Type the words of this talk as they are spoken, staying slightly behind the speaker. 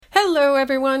Hello,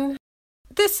 everyone.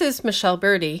 This is Michele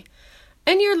Berdy,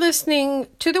 and you're listening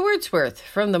to the Wordsworth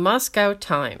from the Moscow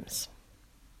Times.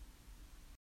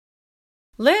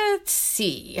 Let's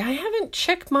see. I haven't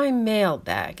checked my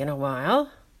mailbag in a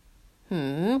while.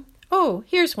 Oh,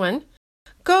 here's one.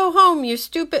 Go home, you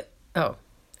stupid... Oh,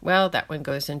 well, that one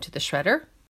goes into the shredder.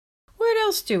 What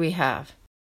else do we have?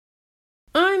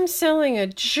 I'm selling a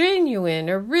genuine,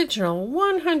 original,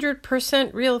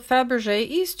 100% real Fabergé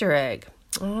Easter egg.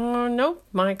 Oh, nope.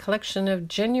 My collection of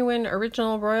genuine,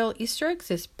 original royal Easter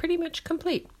eggs is pretty much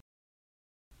complete.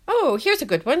 Oh, here's a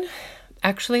good one.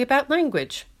 Actually about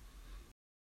language.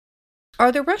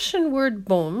 Are the Russian word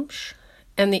bomsh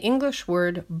and the English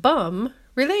word bum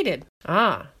related?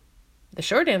 The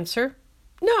short answer,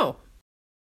 no.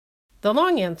 The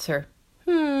long answer,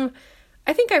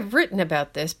 I think I've written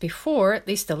about this before, at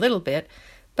least a little bit,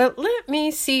 but let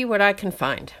me see what I can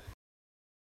find.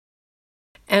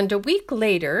 And a week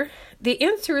later, the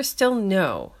answer is still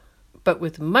no, but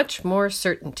with much more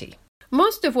certainty.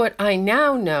 Most of what I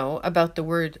now know about the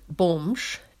word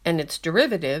bomsh and its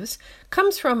derivatives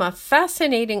comes from a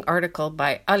fascinating article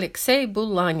by Alexei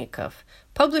Bulanikov,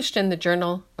 published in the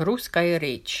journal Russkaya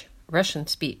Rечь, Russian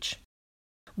Speech.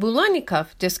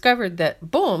 Bulanikov discovered that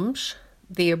bomsh,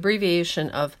 the abbreviation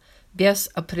of без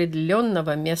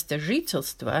определенного места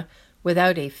жительства,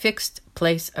 without a fixed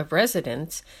place of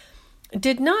residence,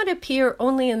 did not appear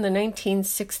only in the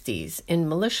 1960s in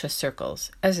militia circles,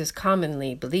 as is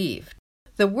commonly believed.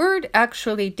 The word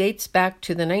actually dates back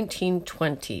to the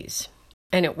 1920s,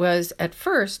 and it was, at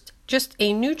first, just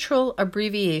a neutral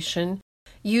abbreviation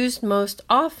used most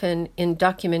often in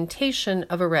documentation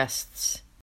of arrests.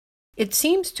 It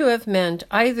seems to have meant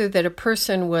either that a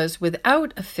person was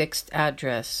without a fixed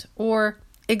address or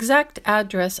exact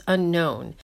address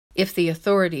unknown if the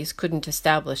authorities couldn't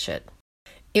establish it.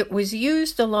 It was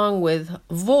used along with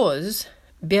voz,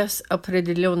 без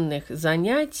определенных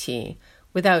занятий,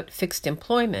 without fixed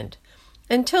employment,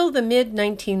 until the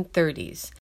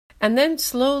mid-1930s, and then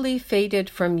slowly faded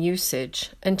from usage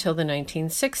until the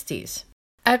 1960s.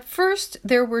 At first,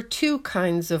 there were two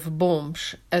kinds of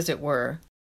bomsh, as it were.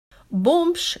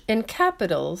 Bomsh in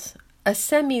capitals, a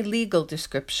semi-legal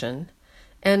description,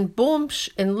 and bomsh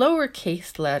in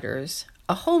lowercase letters,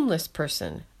 a homeless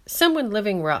person, someone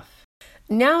living rough.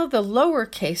 Now the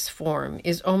lowercase form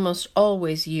is almost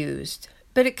always used,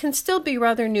 but it can still be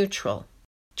rather neutral.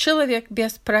 Человек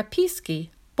без прописки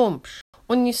 – бомж.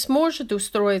 Он не сможет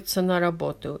устроиться на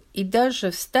работу и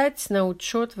даже встать на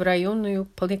учет в районную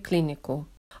поликлинику.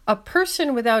 A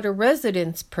person without a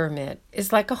residence permit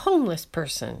is like a homeless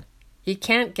person. He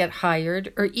can't get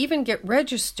hired or even get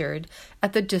registered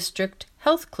at the district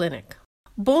health clinic.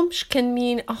 Bomsh can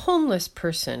mean a homeless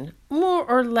person, more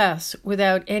or less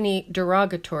without any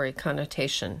derogatory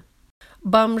connotation.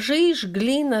 Бомжи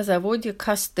жгли на заводе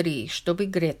костры, чтобы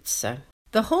греться.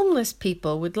 The homeless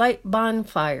people would light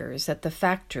bonfires at the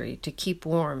factory to keep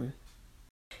warm.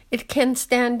 It can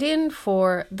stand in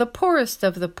for the poorest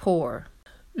of the poor.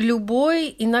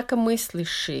 Любой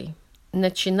инакомыслящий,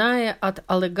 начиная от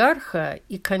олигарха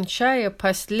и кончая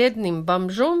последним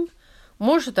бомжом,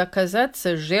 может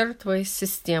оказаться жертвой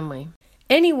системы.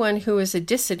 Anyone who is a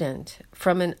dissident,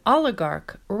 from an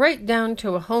oligarch right down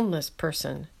to a homeless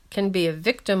person, can be a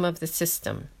victim of the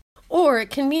system. Or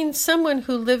it can mean someone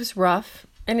who lives rough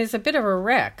and is a bit of a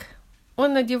wreck.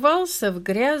 Он одевался в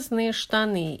грязные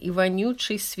штаны и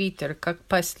вонючий свитер, как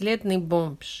последний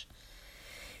бомж.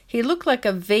 He looked like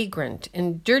a vagrant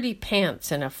in dirty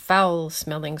pants and a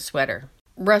foul-smelling sweater.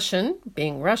 Russian,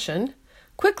 being Russian,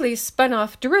 quickly spun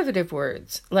off derivative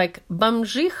words like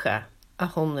bомжиха, a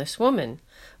homeless woman,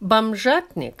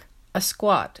 бомжатник, a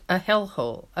squat, a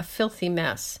hellhole, a filthy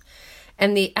mess,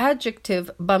 and the adjective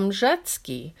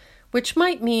бомжатский, which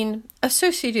might mean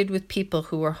associated with people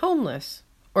who are homeless,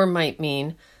 or might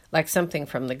mean like something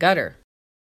from the gutter.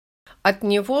 От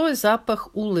него запах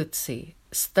улицы,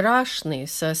 страшный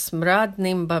со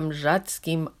смрадным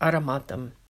бомжатским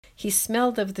ароматом. He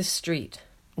smelled of the street,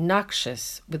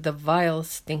 noxious with the vile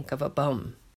stink of a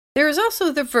bum. There is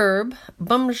also the verb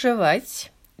бомжевать,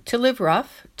 to live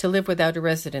rough, to live without a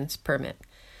residence permit.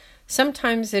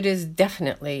 Sometimes it is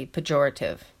definitely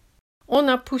pejorative. Он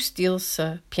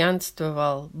опустился,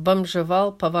 пьянствовал,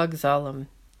 бомжевал по вокзалам.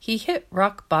 He hit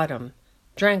rock bottom,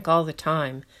 drank all the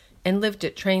time, and lived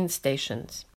at train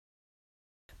stations.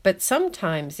 But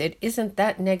sometimes it isn't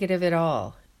that negative at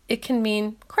all. It can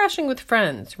mean crashing with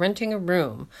friends, renting a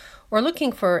room, or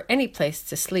looking for any place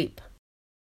to sleep.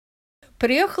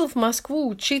 Приехал в Москву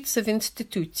учиться в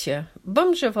институте.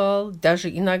 Бомжевал, даже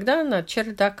иногда на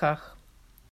чердаках.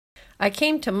 I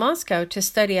came to Moscow to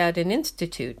study at an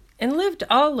institute, and lived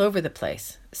all over the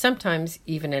place, sometimes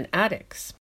even in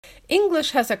attics.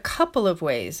 English has a couple of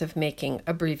ways of making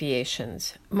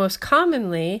abbreviations, most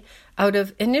commonly out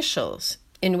of initials,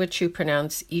 in which you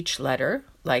pronounce each letter,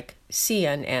 like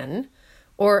CNN,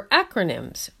 or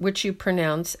acronyms, which you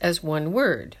pronounce as one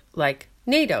word, like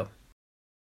NATO.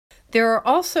 There are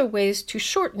also ways to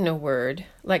shorten a word,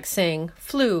 like saying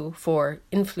flu for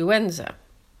influenza.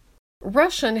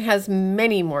 Russian has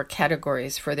many more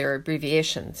categories for their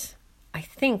abbreviations. I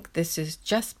think this is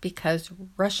just because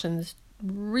Russians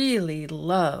really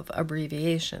love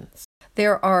abbreviations.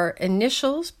 There are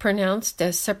initials pronounced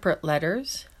as separate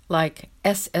letters, like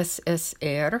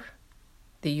SSSR,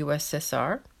 the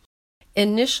USSR,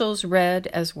 initials read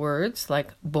as words,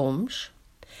 like bomsh,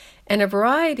 and a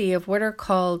variety of what are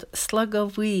called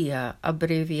slogovые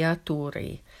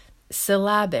аббревиатуры,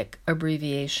 syllabic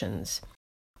abbreviations,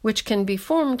 which can be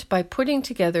formed by putting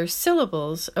together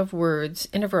syllables of words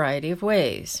in a variety of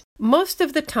ways. Most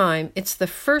of the time, it's the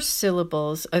first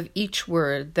syllables of each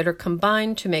word that are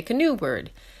combined to make a new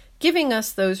word, giving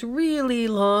us those really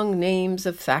long names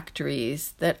of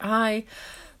factories that I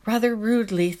rather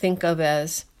rudely think of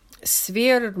as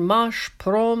Svirmash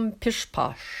Prom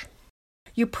Pishpash.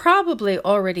 You probably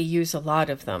already use a lot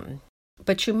of them,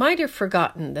 but you might have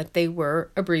forgotten that they were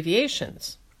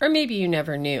abbreviations, or maybe you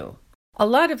never knew. A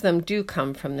lot of them do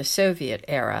come from the Soviet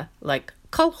era, like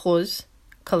kolkhoz,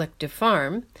 collective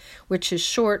farm, which is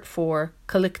short for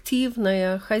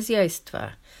коллективное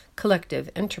хозяйство, collective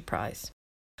enterprise.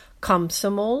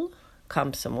 Komsomol,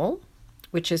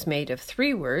 which is made of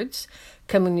 3 words,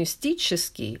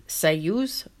 Коммунистический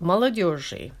союз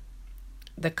молодежи,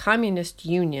 the Communist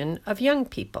Union of Young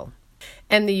People,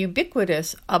 and the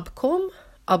ubiquitous Obkom,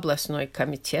 Областной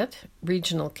комитет,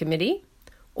 Regional Committee,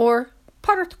 or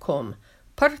Partkom,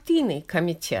 Партийный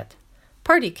комитет,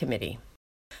 Party Committee.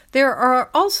 There are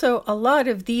also a lot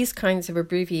of these kinds of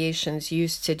abbreviations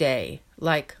used today,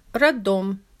 like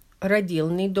Роддом,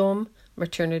 Родильный дом,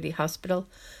 maternity hospital,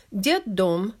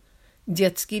 Детдом,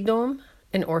 детский дом,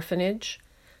 an orphanage,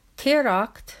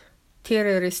 Теракт,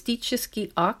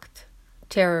 террористический акт,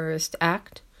 terrorist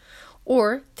act,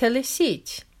 or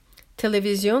телесеть,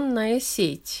 телевизионная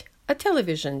сеть, a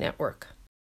television network.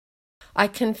 I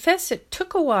confess it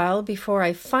took a while before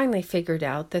I finally figured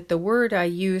out that the word I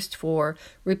used for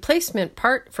replacement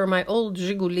part for my old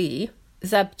Zhiguli,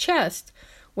 запчасть,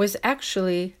 was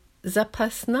actually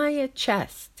запасная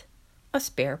часть, a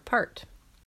spare part.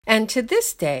 And to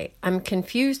this day, I'm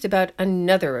confused about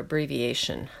another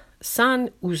abbreviation,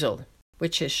 санузел,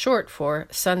 which is short for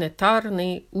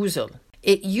санитарный узел.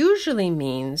 It usually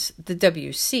means the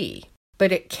WC,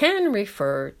 but it can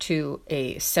refer to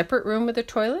a separate room with a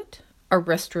toilet, a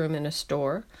restroom in a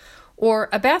store, or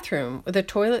a bathroom with a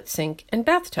toilet, sink, and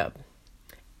bathtub.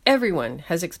 Everyone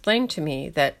has explained to me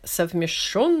that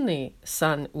совмещенный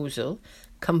санузел,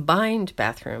 combined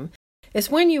bathroom, is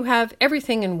when you have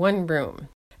everything in one room,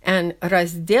 and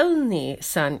раздельный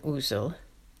санузел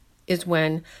is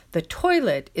when the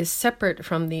toilet is separate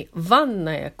from the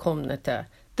ванная комната,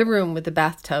 the room with the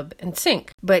bathtub and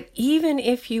sink. But even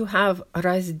if you have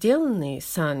раздельный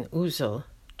санузел,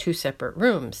 2 separate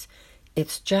rooms,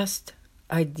 it's just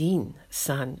один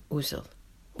санузел,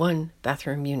 1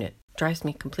 bathroom unit. Drives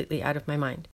me completely out of my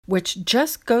mind. Which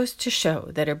just goes to show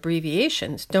that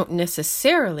abbreviations don't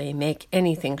necessarily make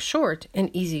anything short and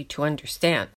easy to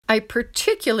understand. I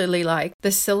particularly like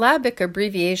the syllabic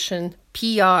abbreviation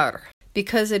PR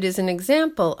because it is an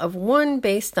example of one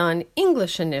based on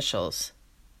English initials,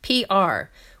 PR,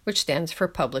 which stands for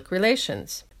public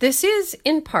relations. This is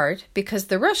in part because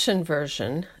the Russian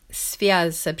version,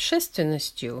 связь с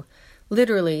общественностью,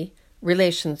 literally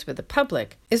relations with the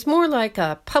public, is more like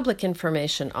a public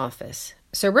information office.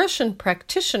 So Russian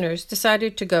practitioners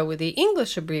decided to go with the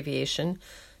English abbreviation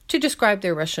to describe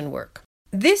their Russian work.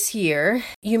 This year,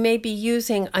 you may be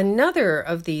using another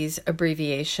of these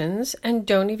abbreviations and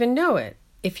don't even know it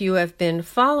if you have been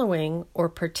following or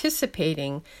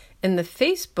participating in the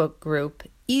Facebook group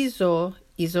Изоляция.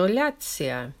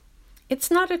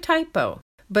 It's not a typo,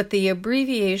 but the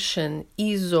abbreviation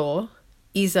IZO,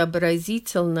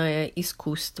 изобразительное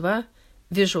искусство,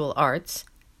 visual arts,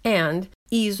 and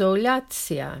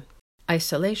изоляция,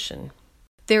 isolation.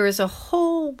 There is a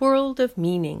whole world of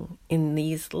meaning in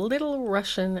these little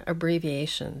Russian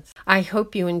abbreviations. I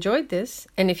hope you enjoyed this,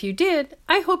 and if you did,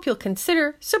 I hope you'll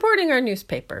consider supporting our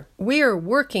newspaper. We are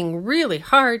working really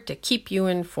hard to keep you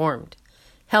informed.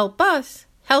 Help us,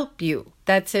 help you.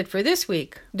 That's it for this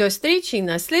week. До встречи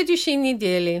на следующей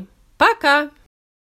неделе. Пока!